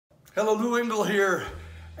Hello, Lou Engle here,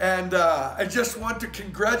 and I just want to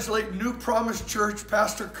congratulate New Promise Church,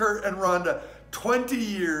 Pastor Kurt and Rhonda, 20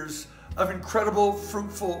 years of incredible,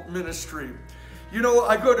 fruitful ministry. You know,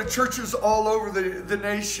 I go to churches all over the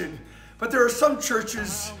nation, but there are some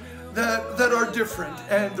churches that are different,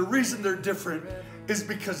 and the reason they're different is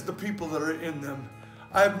because of the people that are in them.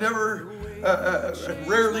 I've never and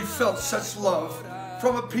rarely felt such love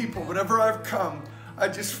from a people. Whenever I've come, I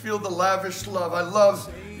just feel the lavish love. I love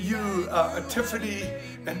you, Tiffany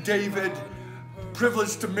and David.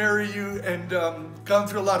 Privileged to marry you and gone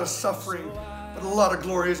through a lot of suffering, but a lot of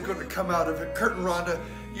glory is going to come out of it. Kurt and Rhonda,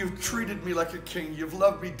 you've treated me like a king. You've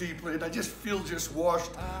loved me deeply, and I just feel just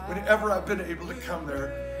washed whenever I've been able to come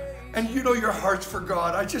there. And you know your hearts for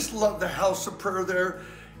God. I just love the house of prayer there.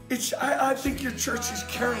 I think your church is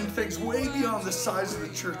carrying things way beyond the size of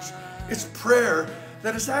the church. It's prayer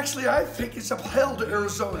that is actually, I think, it's upheld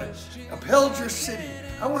Arizona, upheld your city.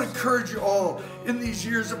 I want to encourage you all in these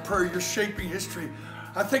years of prayer, you're shaping history.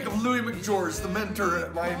 I think of Louis McGeorge, the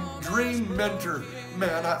mentor, my dream mentor.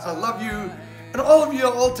 Man, I love you. And all of you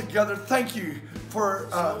all together, thank you for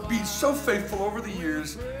being so faithful over the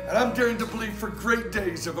years. And I'm daring to believe for great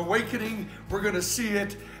days of awakening, we're going to see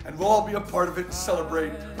it, and we'll all be a part of it and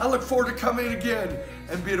celebrate. I look forward to coming again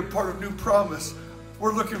and being a part of New Promise.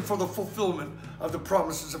 We're looking for the fulfillment of the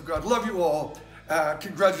promises of God. Love you all.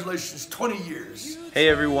 Congratulations, 20 years. Hey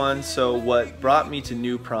everyone, so what brought me to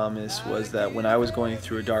New Promise was that when I was going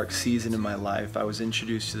through a dark season in my life, I was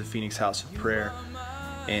introduced to the Phoenix House of Prayer,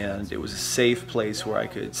 and it was a safe place where I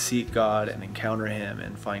could seek God and encounter Him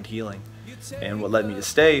and find healing. And what led me to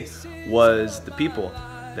stay was the people,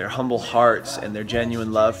 their humble hearts and their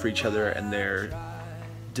genuine love for each other and their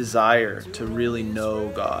desire to really know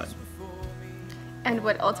God. And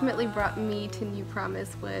what ultimately brought me to New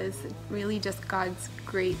Promise was really just God's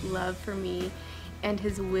great love for me and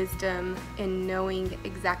His wisdom in knowing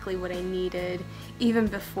exactly what I needed even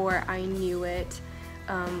before I knew it,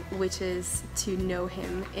 which is to know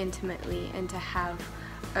Him intimately and to have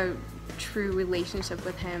a true relationship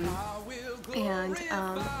with Him. And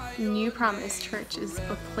New Promise Church is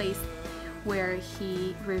a place where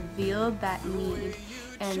He revealed that need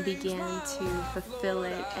and began to fulfill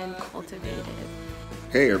it and cultivate it.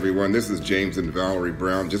 Hey everyone, this is James and Valerie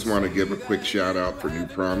Brown. Just want to give a quick shout out for New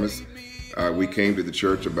Promise. We came to the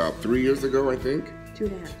church about 3 years ago, I think.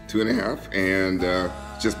 2.5. 2.5, and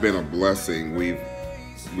it's just been a blessing. We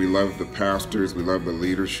love the pastors, we love the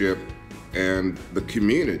leadership, and the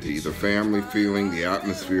community, the family feeling, the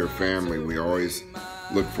atmosphere of family. We always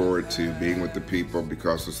look forward to being with the people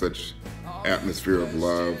because of such atmosphere of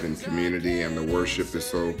love and community, and the worship is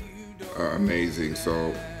so amazing.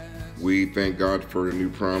 So we thank God for a New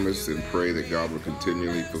Promise and pray that God will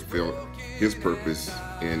continually fulfill His purpose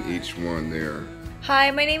in each one there. Hi,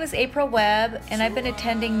 my name is April Webb, and I've been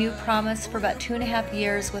attending New Promise for about 2.5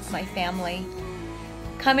 years with my family.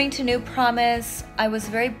 Coming to New Promise, I was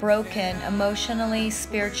very broken emotionally,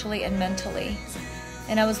 spiritually, and mentally.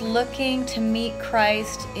 And I was looking to meet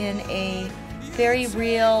Christ in a very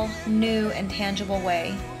real, new, and tangible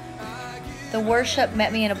way. The worship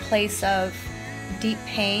met me in a place of deep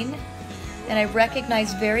pain, and I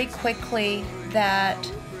recognized very quickly that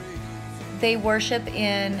they worship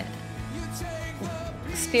in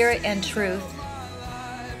spirit and truth.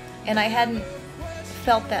 And I hadn't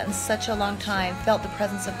felt that in such a long time, felt the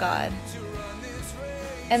presence of God.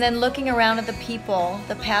 And then looking around at the people,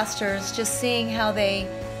 the pastors, just seeing how they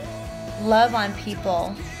love on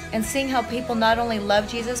people and seeing how people not only love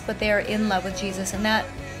Jesus, but they are in love with Jesus. And that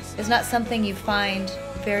is not something you find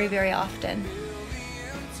very, very often.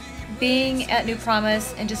 Being at New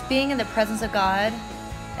Promise and just being in the presence of God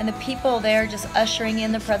and the people there just ushering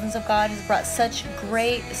in the presence of God has brought such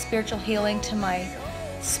great spiritual healing to my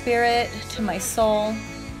spirit, to my soul.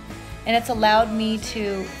 And it's allowed me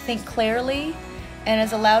to think clearly and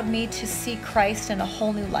has allowed me to see Christ in a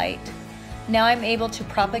whole new light. Now I'm able to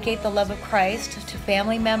propagate the love of Christ to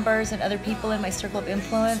family members and other people in my circle of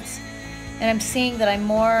influence. And I'm seeing that I'm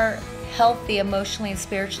more healthy emotionally and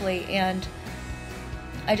spiritually. And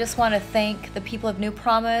I just want to thank the people of New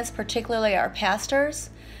Promise, particularly our pastors,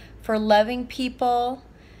 for loving people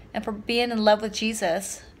and for being in love with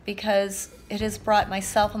Jesus, because it has brought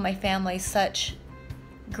myself and my family such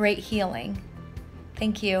great healing.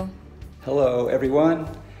 Thank you. Hello everyone.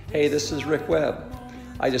 Hey, this is Rick Webb.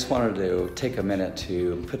 I just wanted to take a minute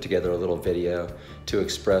to put together a little video to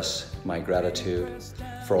express my gratitude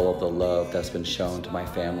for all of the love that's been shown to my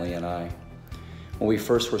family and I. When we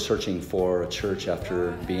first were searching for a church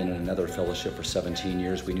after being in another fellowship for 17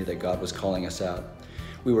 years, we knew that God was calling us out.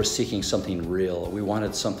 We were seeking something real. We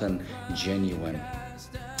wanted something genuine.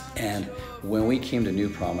 And when we came to New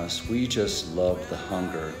Promise, we just loved the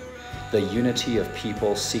hunger, the unity of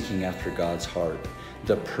people seeking after God's heart,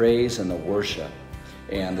 the praise and the worship,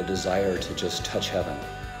 and the desire to just touch heaven.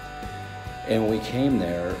 And when we came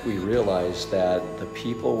there, we realized that the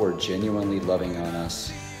people were genuinely loving on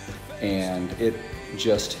us, and it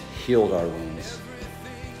just healed our wounds.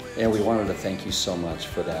 And we wanted to thank you so much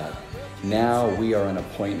for that. Now we are in a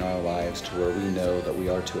point in our lives to where we know that we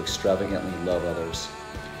are to extravagantly love others.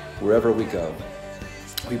 Wherever we go,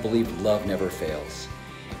 we believe love never fails.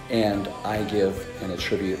 And I give and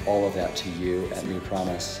attribute all of that to you at New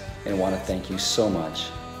Promise, and want to thank you so much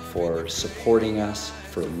for supporting us,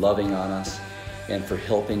 for loving on us, and for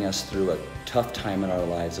helping us through a tough time in our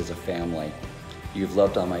lives as a family. You've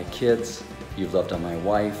loved on my kids, you've loved on my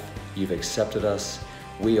wife, you've accepted us.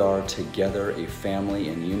 We are together a family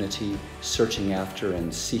in unity, searching after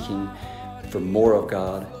and seeking for more of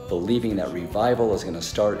God, believing that revival is going to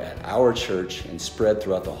start at our church and spread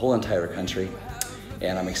throughout the whole entire country.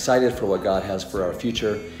 And I'm excited for what God has for our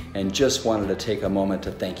future, and just wanted to take a moment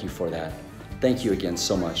to thank you for that. Thank you again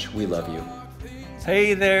so much. We love you.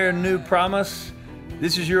 Hey there, New Promise.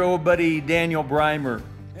 This is your old buddy, Daniel Breimer.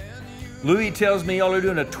 Louis tells me y'all are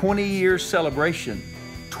doing a 20-year celebration.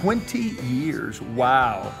 20 years,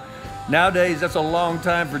 wow. Nowadays, that's a long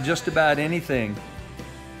time for just about anything.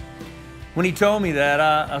 When he told me that,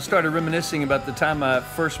 I started reminiscing about the time I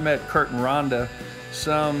first met Kurt and Rhonda,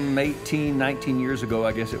 some 18, 19 years ago,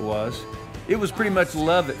 I guess it was. It was pretty much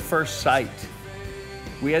love at first sight.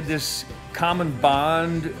 We had this common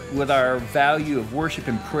bond with our value of worship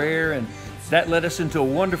and prayer, and that led us into a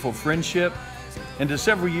wonderful friendship and to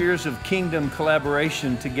several years of kingdom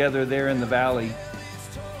collaboration together there in the valley.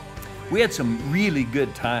 We had some really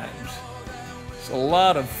good times. It's a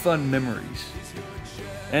lot of fun memories.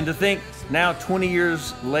 And to think now 20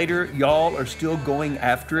 years later, y'all are still going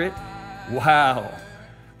after it. Wow.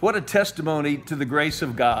 What a testimony to the grace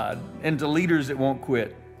of God and to leaders that won't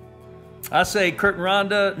quit. I say, Kurt and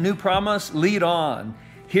Rhonda, New Promise, lead on.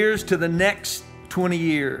 Here's to the next 20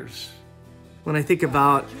 years. When I think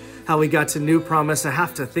about how we got to New Promise, I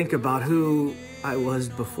have to think about who I was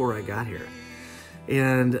before I got here.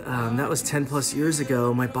 And that was 10 plus years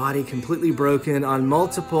ago. My body completely broken on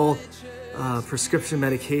multiple prescription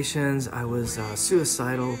medications. I was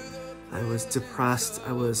suicidal. I was depressed.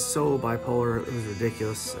 I was so bipolar. It was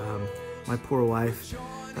ridiculous. My poor wife,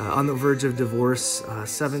 on the verge of divorce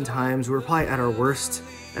 7 times. We were probably at our worst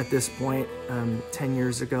at this point 10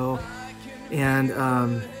 years ago. And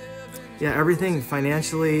yeah, everything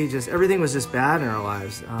financially, just everything was just bad in our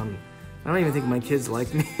lives. I don't even think my kids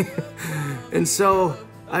liked me. And so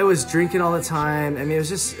I was drinking all the time. I mean, it was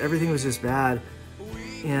just, everything was just bad.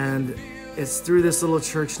 And it's through this little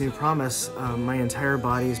church, New Promise, my entire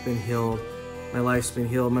body has been healed. My life's been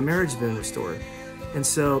healed. My marriage has been restored. And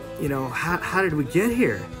so, you know, how did we get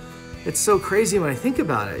here? It's so crazy when I think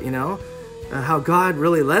about it, you know, how God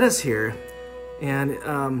really led us here.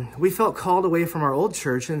 And we felt called away from our old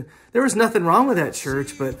church, and there was nothing wrong with that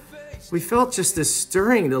church, but we felt just this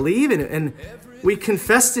stirring to leave, and we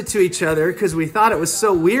confessed it to each other because we thought it was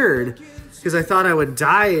so weird, because I thought I would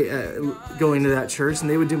die going to that church and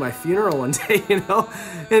they would do my funeral one day, you know,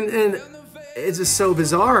 and it's just so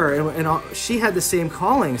bizarre. And she had the same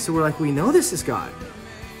calling, so we're like, we know this is God.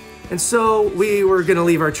 And so we were going to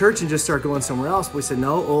leave our church and just start going somewhere else. But we said,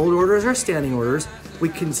 no, old orders are standing orders. We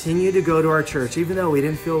continue to go to our church, even though we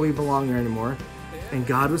didn't feel we belonged there anymore. And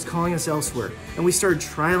God was calling us elsewhere. And we started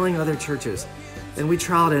trialing other churches. And we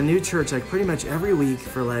trialed a new church like pretty much every week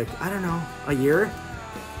for like, I don't know, a year.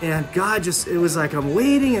 And God just, it was like I'm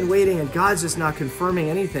waiting and waiting, and God's just not confirming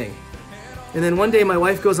anything. And then one day my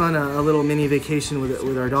wife goes on a little mini vacation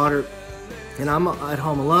with our daughter, and I'm at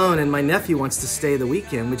home alone, and my nephew wants to stay the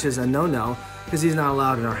weekend, which is a no-no because he's not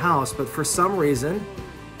allowed in our house. But for some reason,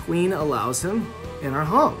 Queen allows him in our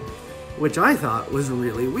home, which I thought was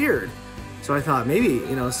really weird. So I thought maybe,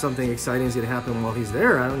 you know, something exciting is going to happen while he's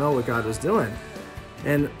there. I don't know what God was doing.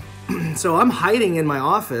 And so I'm hiding in my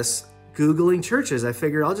office, Googling churches. I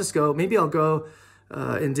figured I'll just go, maybe I'll go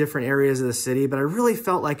in different areas of the city, but I really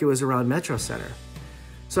felt like it was around Metro Center.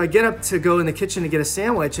 So I get up to go in the kitchen to get a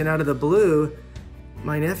sandwich, and out of the blue,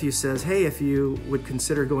 my nephew says, hey, if you would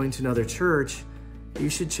consider going to another church, you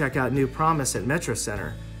should check out New Promise at Metro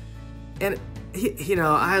Center. And you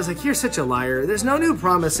know, I was like, you're such a liar. There's no New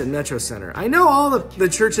Promise at Metro Center. I know all the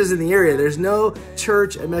churches in the area. There's no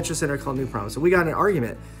church at Metro Center called New Promise. So we got in an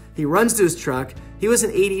argument. He runs to his truck. He was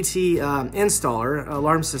an ADT installer,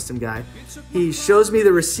 alarm system guy. He shows me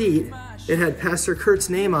the receipt. It had Pastor Kurt's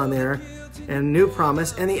name on there and New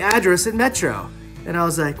Promise and the address at Metro. And I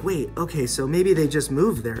was like, wait, okay, so maybe they just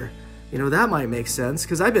moved there. You know, that might make sense,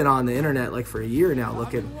 because I've been on the internet like for a year now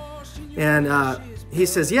looking. And he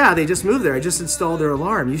says, yeah, they just moved there. I just installed their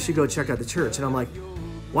alarm. You should go check out the church. And I'm like,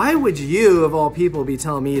 why would you, of all people, be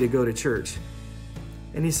telling me to go to church?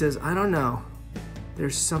 And he says, I don't know.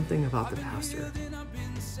 There's something about the pastor.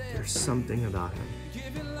 There's something about him.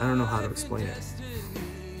 I don't know how to explain it.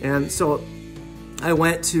 And so I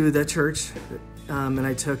went to the church, and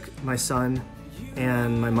I took my son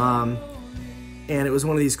and my mom, and it was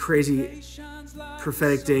one of these crazy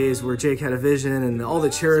prophetic days where Jake had a vision, and all the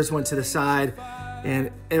chairs went to the side,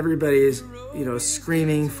 and everybody is, you know,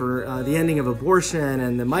 screaming for the ending of abortion,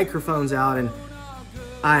 and the microphone's out, and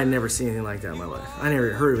I had never seen anything like that in my life. I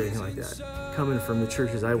never heard of anything like that coming from the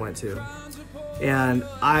churches I went to. And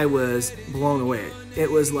I was blown away. It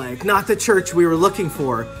was like not the church we were looking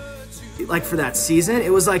for, like for that season.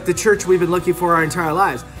 It was like the church we've been looking for our entire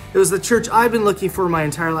lives. It was the church I've been looking for my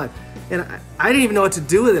entire life. And I didn't even know what to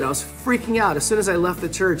do with it. I was freaking out. As soon as I left the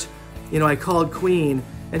church, you know, I called Queen,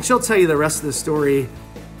 and she'll tell you the rest of the story.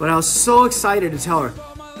 But I was so excited to tell her,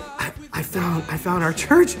 I found our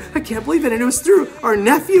church. I can't believe it. And it was through our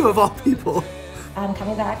nephew of all people. I'm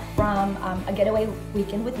coming back from a getaway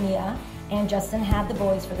weekend with Mia, and Justin had the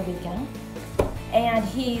boys for the weekend. And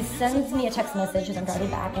he sends me a text message as I'm driving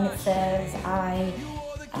back, and it says, I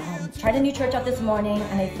tried a new church out this morning,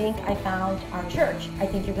 and I think I found our church. I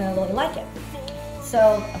think you're gonna really like it.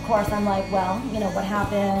 So, of course, I'm like, well, you know, what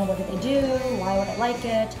happened? What did they do? Why would I like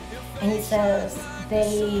it? And he says,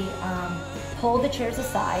 they pulled the chairs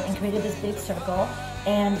aside and created this big circle,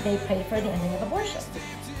 and they prayed for the ending of abortion.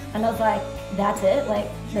 And I was like, that's it? Like,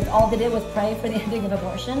 that's all they did was pray for the ending of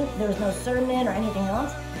abortion? There was no sermon or anything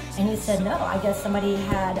else? And he said, no, I guess somebody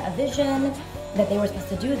had a vision that they were supposed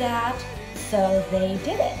to do that, so they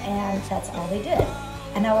did it, and that's all they did.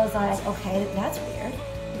 And I was like, okay, that's weird.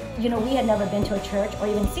 You know, we had never been to a church or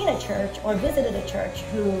even seen a church or visited a church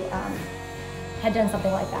who had done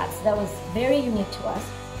something like that. So that was very unique to us.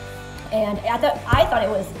 And I thought it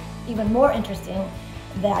was even more interesting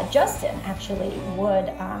that Justin actually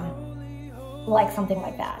would like something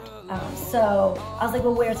like that. So I was like,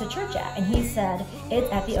 well, where's the church at? And he said,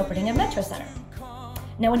 it's at the opening of Metro Center.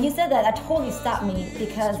 Now, when he said that, that totally stopped me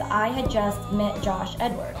because I had just met Josh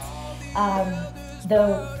Edwards.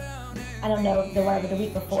 I don't know, the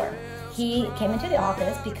week before. He came into the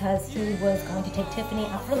office because he was going to take Tiffany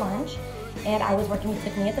out for lunch, and I was working with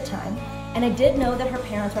Tiffany at the time. And I did know that her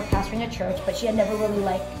parents were pastoring a church, but she had never really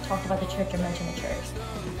talked about the church or mentioned the church.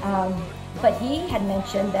 But he had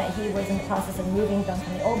mentioned that he was in the process of moving them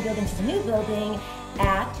from the old building to the new building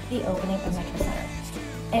at the opening of Metro Center.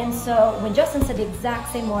 And so when Justin said the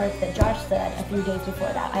exact same words that Josh said a few days before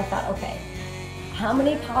that, I thought, okay, how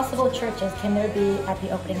many possible churches can there be at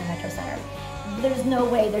the opening of Metro Center? There's no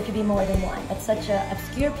way there could be more than one. It's such an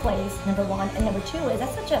obscure place, number one. And number two is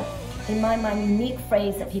that's such a, in my mind, unique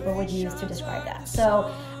phrase that people would use to describe that.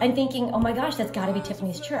 So I'm thinking, oh my gosh, that's gotta be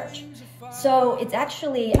Tiffany's church. So it's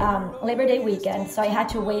actually Labor Day weekend, so I had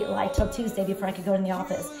to wait till Tuesday before I could go in the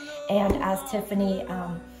office and ask Tiffany,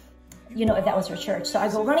 you know, if that was her church. So I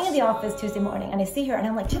go running in the office Tuesday morning, and I see her, and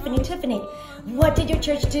I'm like, Tiffany, what did your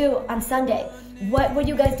church do on Sunday? What were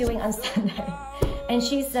you guys doing on Sunday? And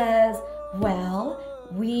she says, well,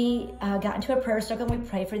 we got into a prayer circle, and we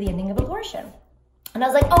prayed for the ending of abortion. And I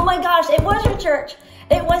was like, oh my gosh, it was your church.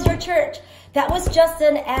 It was your church. That was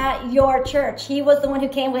Justin at your church. He was the one who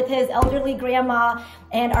came with his elderly grandma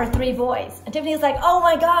and our 3 boys. And Tiffany was like, oh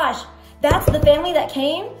my gosh, that's the family that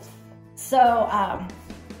came? So,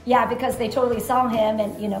 yeah, because they totally saw him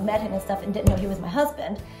and, you know, met him and stuff and didn't know he was my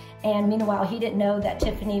husband. And meanwhile, he didn't know that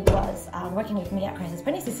Tiffany was working with me at Crisis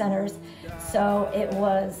Pregnancy Centers. So it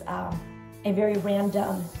was a very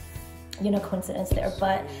random, you know, coincidence there.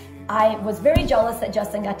 But I was very jealous that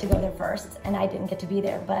Justin got to go there first and I didn't get to be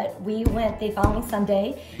there. But we went the following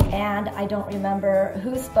Sunday, and I don't remember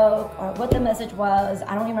who spoke or what the message was.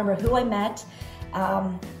 I don't remember who I met.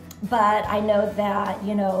 But I know that,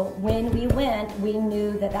 you know, when we went, we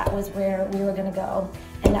knew that that was where we were going to go,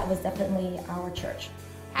 and that was definitely our church.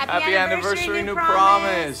 Happy anniversary, New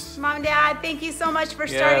Promise. Mom and Dad, thank you so much for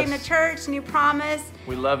starting the church. New Promise.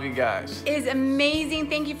 We love you guys. Is amazing.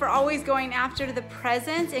 Thank you for always going after the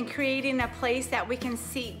present and creating a place that we can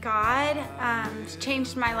seek God. It's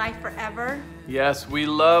changed my life forever. Yes, we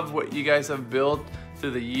love what you guys have built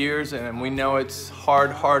through the years, and we know it's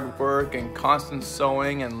hard work and constant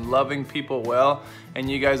sowing and loving people well, and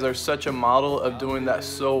you guys are such a model of doing that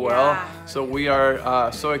so well. Yeah. So we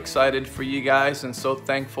are so excited for you guys and so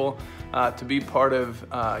thankful to be part of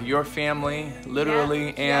your family,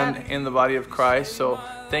 literally, and in the body of Christ. So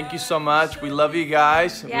Thank you so much. We love you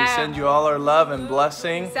guys. Yeah. We send you all our love and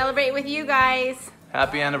blessing. Celebrate with you guys.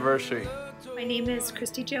 Happy anniversary. My name is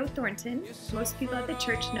Christy Jo Thornton. Most people at the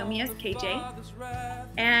church know me as KJ.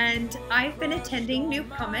 And I've been attending New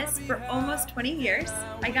Promise for almost 20 years.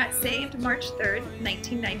 I got saved March 3rd,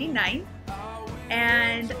 1999.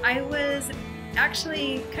 And I was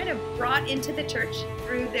actually kind of brought into the church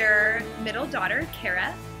through their middle daughter,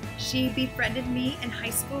 Kara. She befriended me in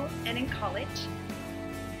high school and in college.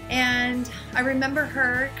 And I remember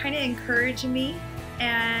her kind of encouraging me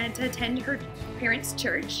and to attend her parents'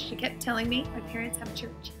 church. She kept telling me, my parents have a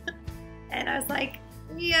church. And I was like,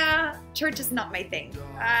 yeah, church is not my thing.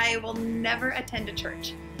 I will never attend a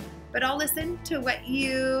church. But I'll listen to what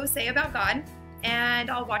you say about God, and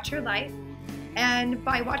I'll watch your life. And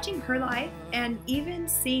by watching her life and even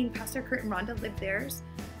seeing Pastor Kurt and Rhonda live theirs,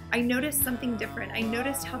 I noticed something different. I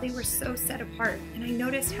noticed how they were so set apart. And I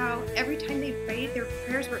noticed how every time they prayed, their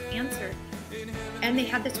prayers were answered. And they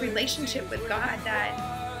had this relationship with God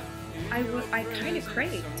that I kind of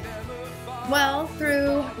craved. Well,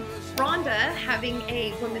 through Rhonda having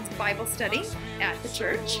a women's Bible study at the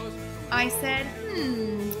church, I said,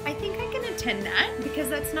 I think I can attend that because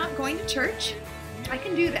that's not going to church. I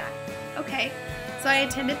can do that. Okay. So I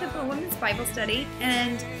attended the women's Bible study,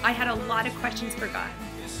 and I had a lot of questions for God.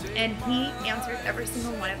 And He answered every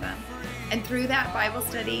single one of them. And through that Bible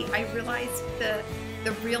study, I realized the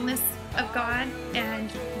realness of God and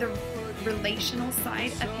the relational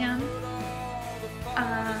side of Him.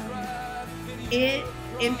 It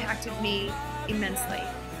impacted me immensely.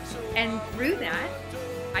 And through that,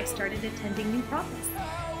 I started attending New Promise.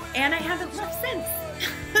 And I haven't left since.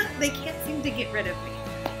 They can't seem to get rid of me.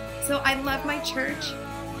 So I love my church.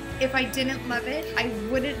 If I didn't love it, I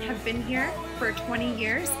wouldn't have been here for 20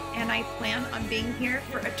 years, and I plan on being here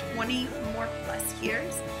for 20 more plus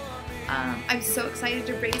years. I'm so excited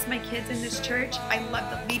to raise my kids in this church. I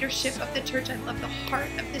love the leadership of the church. I love the heart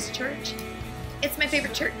of this church. It's my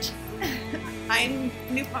favorite church. I'm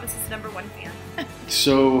New Promise's #1 fan.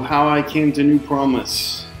 So how I came to New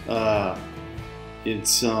Promise,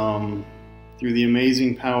 it's through the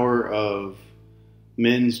amazing power of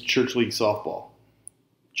men's church league softball.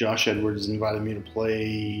 Josh Edwards invited me to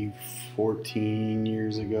play 14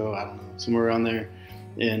 years ago, I don't know, somewhere around there.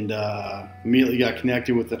 And immediately got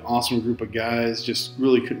connected with an awesome group of guys. Just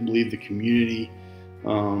really couldn't believe the community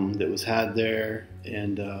that was had there.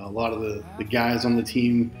 And a lot of the guys on the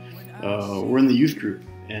team were in the youth group.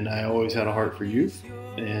 And I always had a heart for youth.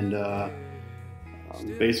 And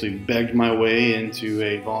basically begged my way into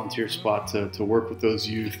a volunteer spot to work with those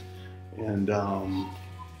youth. And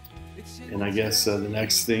I guess the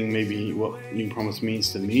next thing, maybe what New Promise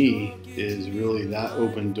means to me, is really that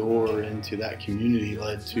open door into that community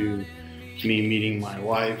led to me meeting my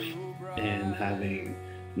wife and having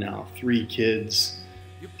now 3 kids.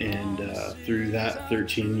 And through that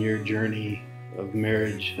 13-year journey of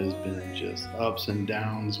marriage has been just ups and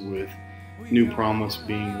downs, with New Promise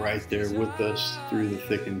being right there with us through the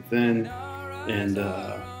thick and thin. And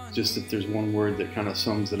just if there's one word that kind of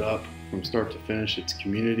sums it up from start to finish, it's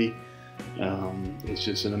community. It's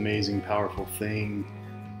just an amazing, powerful thing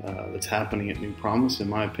that's happening at New Promise, in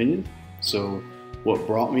my opinion. So what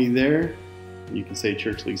brought me there, you can say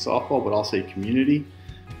church league softball, but I'll say community.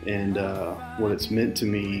 And what it's meant to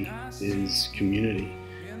me is community.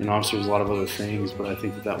 And obviously there's a lot of other things, but I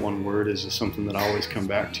think that one word is just something that I always come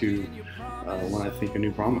back to when I think of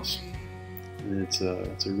New Promise. And it's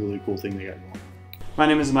a really cool thing they got going. My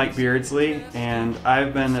name is Mike Beardsley, and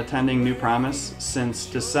I've been attending New Promise since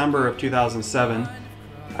December of 2007.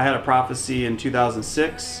 I had a prophecy in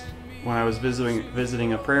 2006 when I was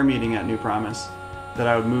visiting a prayer meeting at New Promise that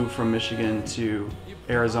I would move from Michigan to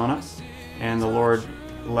Arizona, and the Lord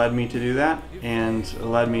led me to do that and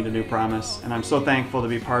led me to New Promise. And I'm so thankful to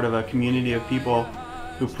be part of a community of people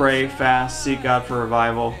who pray, fast, seek God for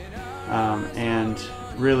revival, and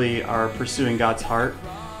really are pursuing God's heart.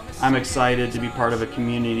 I'm excited to be part of a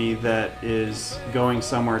community that is going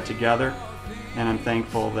somewhere together, and I'm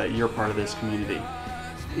thankful that you're part of this community.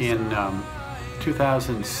 In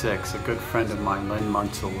 2006, a good friend of mine, Lynn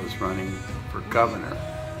Munsell, was running for governor.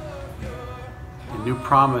 And New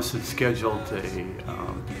Promise had scheduled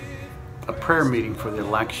a prayer meeting for the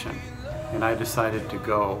election, and I decided to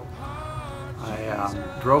go.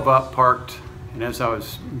 I drove up, parked, and as I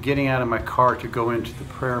was getting out of my car to go into the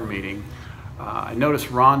prayer meeting, I noticed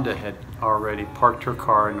Rhonda had already parked her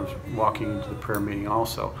car and was walking into the prayer meeting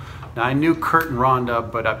also. Now I knew Kurt and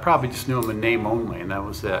Rhonda, but I probably just knew them in name only, and that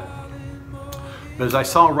was it. But as I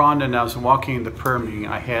saw Rhonda and I was walking in the prayer meeting,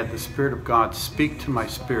 I had the Spirit of God speak to my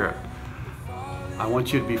spirit. I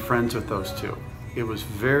want you to be friends with those two. It was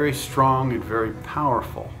very strong and very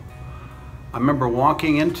powerful. I remember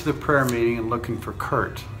walking into the prayer meeting and looking for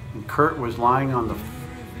Kurt. And Kurt was lying on the,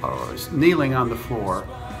 or kneeling on the floor,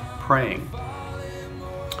 praying.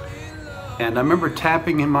 And I remember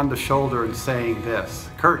tapping him on the shoulder and saying this,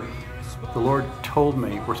 "Kurt, the Lord told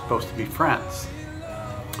me we're supposed to be friends."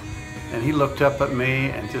 And he looked up at me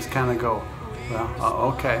and just kind of go,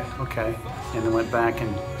 "Well, okay. And then went back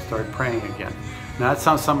and started praying again. Now that's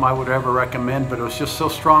not something I would ever recommend, but it was just so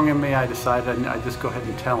strong in me, I decided I'd just go ahead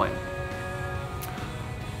and tell him.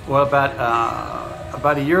 Well,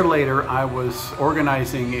 about a year later, I was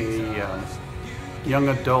organizing a young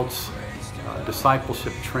adults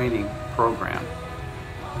discipleship training program.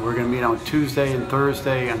 We were going to meet on Tuesday and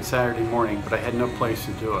Thursday and Saturday morning, but I had no place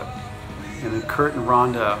to do it. And then Kurt and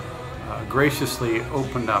Rhonda graciously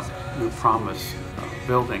opened up New Promise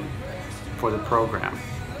building for the program.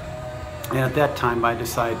 And at that time, I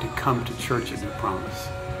decided to come to church at New Promise.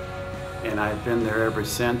 And I've been there ever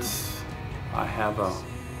since. I have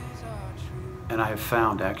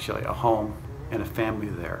found actually a home and a family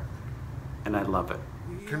there, and I love it.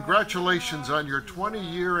 Congratulations on your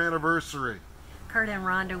 20-year anniversary. Kurt and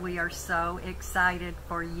Rhonda, we are so excited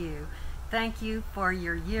for you. Thank you for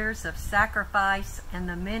your years of sacrifice and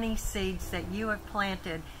the many seeds that you have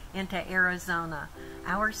planted into Arizona.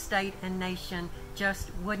 Our state and nation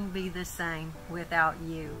just wouldn't be the same without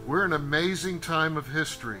you. We're an amazing time of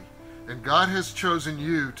history, and God has chosen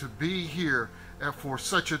you to be here for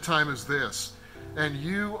such a time as this. And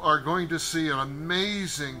you are going to see an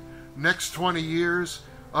amazing next 20 years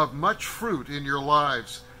of much fruit in your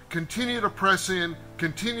lives. Continue to press in,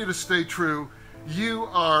 continue to stay true. You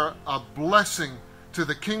are a blessing to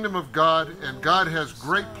the kingdom of God, and God has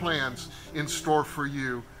great plans in store for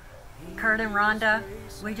you. Kurt and Rhonda,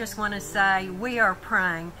 we just want to say we are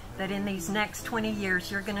praying that in these next 20 years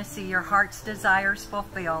you're going to see your heart's desires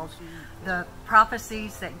fulfilled. The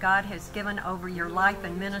prophecies that God has given over your life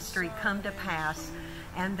and ministry come to pass,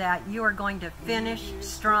 and that you are going to finish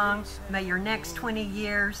strong. May your next 20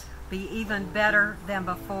 years be even better than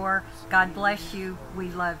before. God bless you. We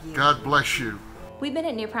love you. God bless you. We've been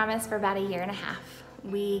at New Promise for about a year and a half.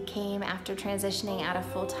 We came after transitioning out of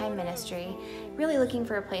full-time ministry, really looking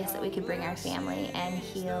for a place that we could bring our family and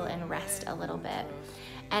heal and rest a little bit.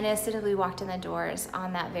 And as soon as we walked in the doors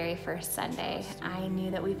on that very first Sunday, I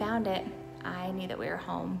knew that we found it. I knew that we were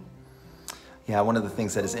home. Yeah, one of the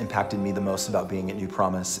things that has impacted me the most about being at New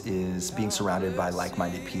Promise is being surrounded by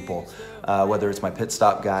like-minded people. Whether it's my pit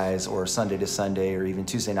stop guys or Sunday to Sunday or even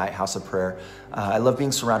Tuesday night house of prayer, I love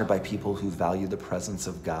being surrounded by people who value the presence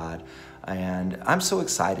of God. And I'm so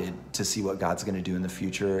excited to see what God's going to do in the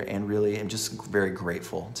future, and really am just very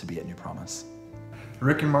grateful to be at New Promise.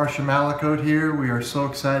 Rick and Marcia Malakote here. We are so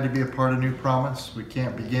excited to be a part of New Promise. We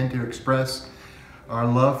can't begin to express our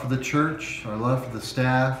love for the church, our love for the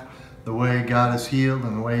staff, the way God has healed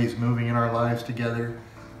and the way He's moving in our lives together.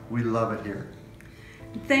 We love it here.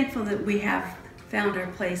 I'm thankful that we have found our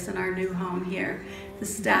place in our new home here. The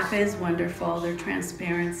staff is wonderful, their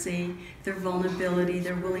transparency, their vulnerability,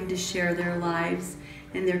 they're willing to share their lives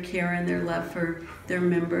and their care and their love for their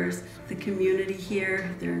members. The community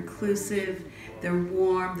here, they're inclusive, they're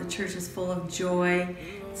warm, the church is full of joy.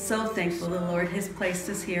 So thankful the Lord has placed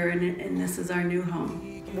us here, and this is our new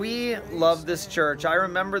home. We love this church. I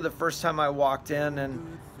remember the first time I walked in,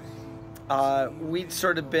 and we'd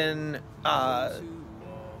sort of been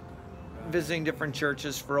visiting different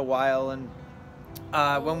churches for a while, and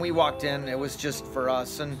when we walked in, it was just for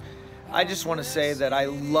us. And I just want to say that I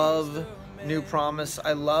love New Promise.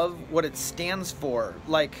 I love what it stands for,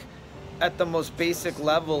 like at the most basic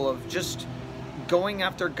level of just going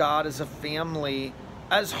after God as a family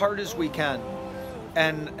as hard as we can,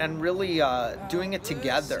 and really doing it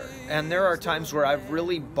together. And there are times where I've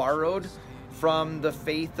really borrowed from the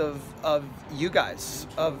faith of you guys,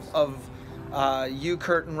 of you,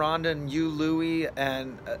 Kurt and Rhonda, and you, Louie,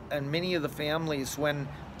 and many of the families. When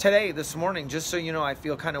this morning, just so you know, I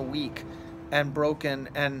feel kind of weak and broken,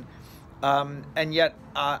 and yet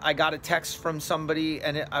I got a text from somebody,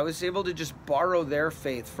 and I was able to just borrow their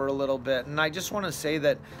faith for a little bit. And I just want to say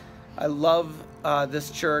that I love this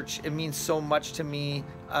church. It means so much to me.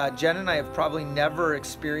 Jen and I have probably never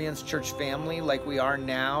experienced church family like we are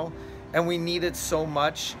now, and we need it so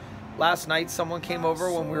much. Last night, someone came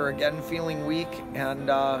over when we were again feeling weak, and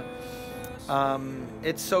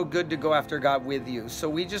it's so good to go after God with you. So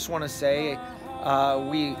we just want to say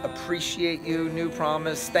we appreciate you, New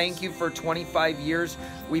Promise. Thank you for 25 years.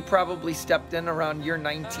 We probably stepped in around year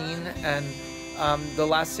 19, and the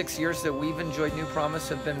last 6 years that we've enjoyed New Promise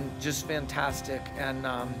have been just fantastic. And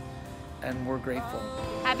and we're grateful.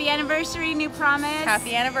 Happy anniversary, New Promise.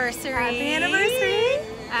 Happy anniversary. Happy anniversary.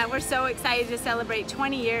 We're so excited to celebrate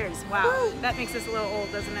 20 years. Wow, that makes us a little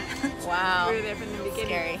old, doesn't it? Wow. We were there from the beginning.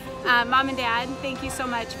 Scary. Mom and Dad, thank you so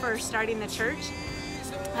much for starting the church.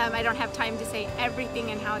 I don't have time to say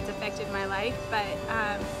everything and how it's affected my life, but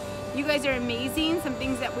you guys are amazing. Some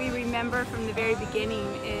things that we remember from the very beginning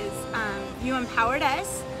is you empowered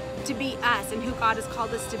us to be us and who God has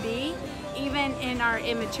called us to be, even in our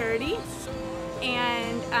immaturity.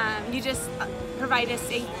 And you just provide a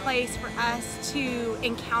safe place for us to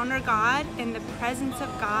encounter God in the presence of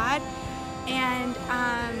God. And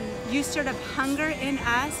you stirred up hunger in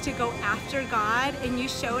us to go after God, and you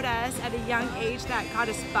showed us at a young age that God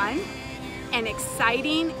is fun and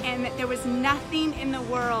exciting, and that there was nothing in the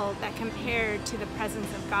world that compared to the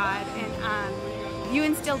presence of God. And you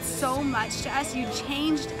instilled so much to us. You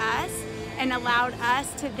changed us and allowed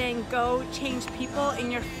us to then go change people,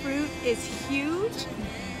 and your fruit is huge.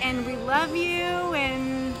 And we love you,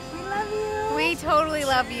 and we love you. We totally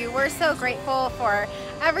love you. We're so grateful for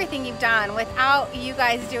everything you've done. Without you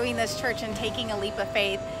guys doing this church and taking a leap of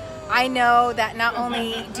faith, I know that not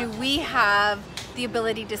only do we have the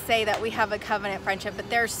ability to say that we have a covenant friendship, but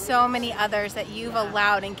there's so many others that you've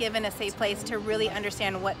allowed and given a safe place to really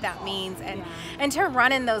understand what that means and to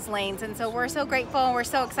run in those lanes. And so we're so grateful and we're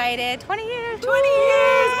so excited. 20 years! 20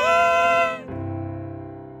 years!